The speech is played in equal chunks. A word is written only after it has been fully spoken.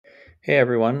Hey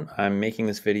everyone, I'm making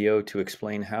this video to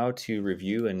explain how to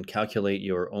review and calculate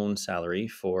your own salary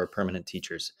for permanent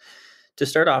teachers. To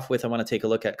start off with, I want to take a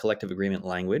look at collective agreement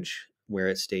language, where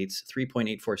it states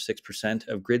 3.846%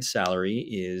 of grid salary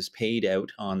is paid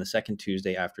out on the second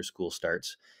Tuesday after school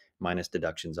starts, minus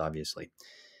deductions, obviously.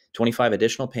 25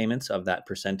 additional payments of that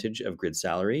percentage of grid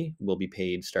salary will be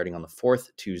paid starting on the fourth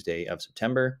Tuesday of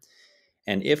September.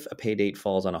 And if a pay date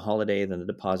falls on a holiday, then the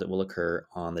deposit will occur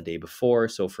on the day before.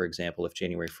 So, for example, if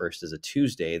January 1st is a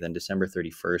Tuesday, then December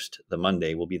 31st, the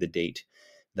Monday, will be the date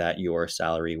that your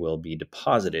salary will be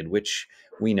deposited, which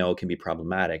we know can be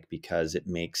problematic because it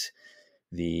makes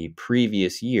the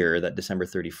previous year, that December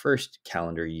 31st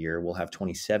calendar year, will have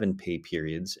 27 pay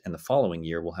periods, and the following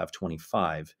year will have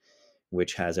 25,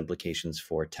 which has implications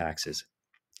for taxes.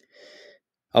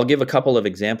 I'll give a couple of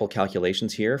example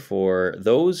calculations here for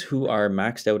those who are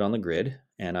maxed out on the grid,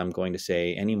 and I'm going to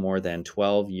say any more than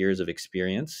 12 years of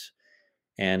experience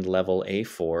and level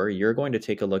A4. You're going to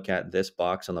take a look at this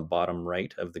box on the bottom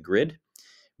right of the grid,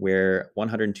 where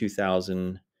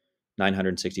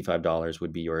 $102,965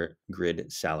 would be your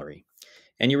grid salary.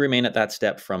 And you remain at that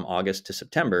step from August to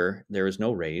September. There is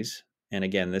no raise. And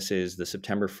again, this is the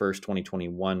September 1st,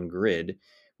 2021 grid,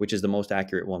 which is the most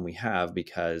accurate one we have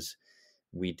because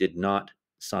we did not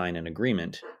sign an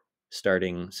agreement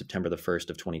starting September the 1st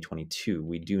of 2022.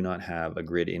 We do not have a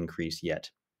grid increase yet.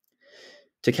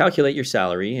 To calculate your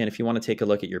salary, and if you want to take a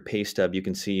look at your pay stub, you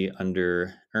can see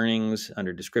under earnings,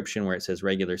 under description where it says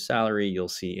regular salary, you'll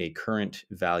see a current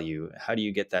value. How do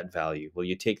you get that value? Well,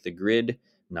 you take the grid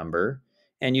number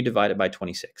and you divide it by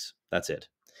 26. That's it.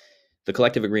 The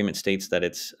collective agreement states that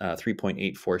it's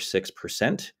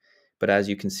 3.846%. But as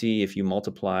you can see, if you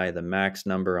multiply the max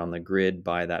number on the grid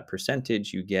by that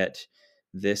percentage, you get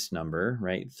this number,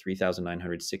 right?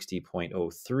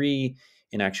 3,960.03.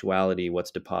 In actuality,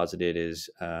 what's deposited is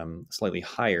slightly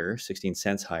higher, 16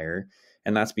 cents higher.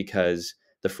 And that's because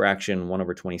the fraction 1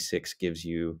 over 26 gives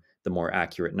you the more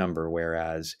accurate number,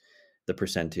 whereas the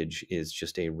percentage is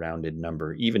just a rounded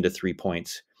number. Even to 3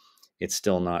 points, it's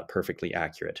still not perfectly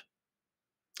accurate.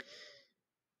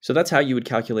 So that's how you would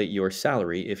calculate your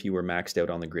salary if you were maxed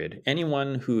out on the grid.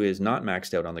 Anyone who is not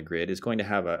maxed out on the grid is going to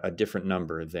have a different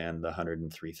number than the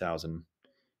 103,000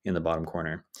 in the bottom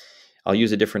corner. I'll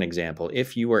use a different example.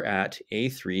 If you were at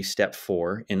A3 step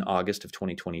 4 in August of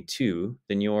 2022,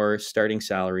 then your starting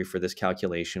salary for this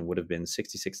calculation would have been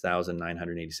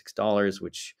 $66,986,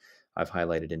 which I've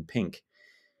highlighted in pink.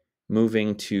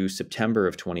 Moving to September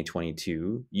of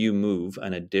 2022, you move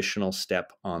an additional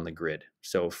step on the grid.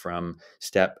 So from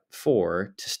step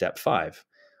 4 to step 5,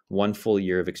 1 full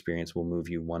year of experience will move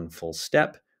you 1 full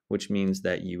step, which means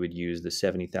that you would use the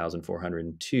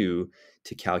 70,402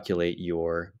 to calculate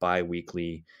your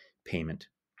biweekly payment.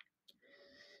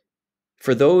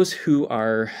 For those who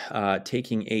are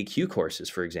taking AQ courses,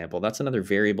 for example, that's another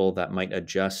variable that might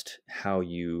adjust how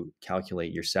you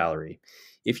calculate your salary.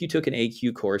 If you took an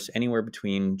AQ course anywhere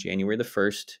between January the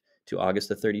 1st to August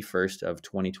the 31st of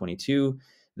 2022,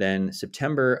 then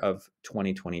September of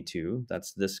 2022,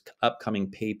 that's this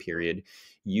upcoming pay period,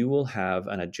 you will have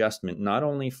an adjustment not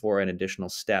only for an additional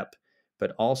step,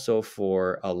 but also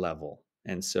for a level.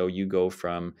 And so you go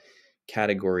from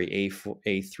category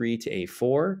A3 to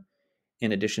A4,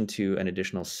 in addition to an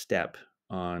additional step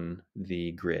on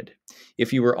the grid.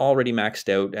 If you were already maxed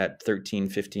out at 13,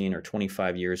 15, or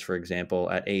 25 years, for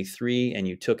example, at A3, and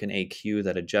you took an AQ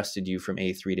that adjusted you from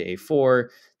A3 to A4,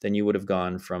 then you would have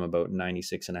gone from about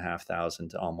 96,500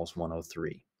 to almost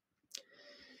 103.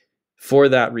 For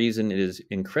that reason, it is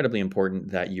incredibly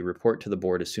important that you report to the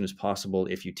board as soon as possible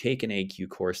if you take an AQ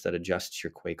course that adjusts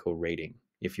your QECO rating.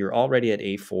 If you're already at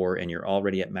A4 and you're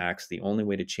already at max, the only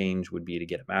way to change would be to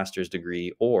get a master's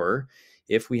degree, or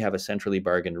if we have a centrally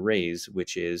bargained raise,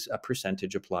 which is a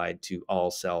percentage applied to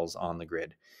all cells on the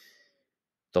grid.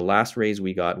 The last raise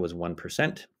we got was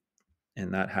 1%,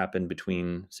 and that happened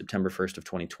between September 1st of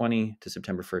 2020 to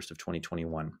September 1st of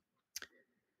 2021.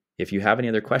 If you have any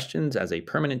other questions as a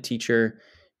permanent teacher,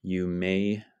 you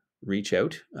may reach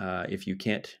out. If you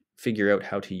can't figure out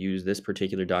how to use this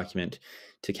particular document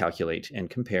to calculate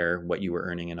and compare what you were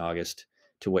earning in August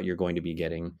to what you're going to be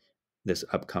getting this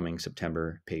upcoming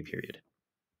September pay period.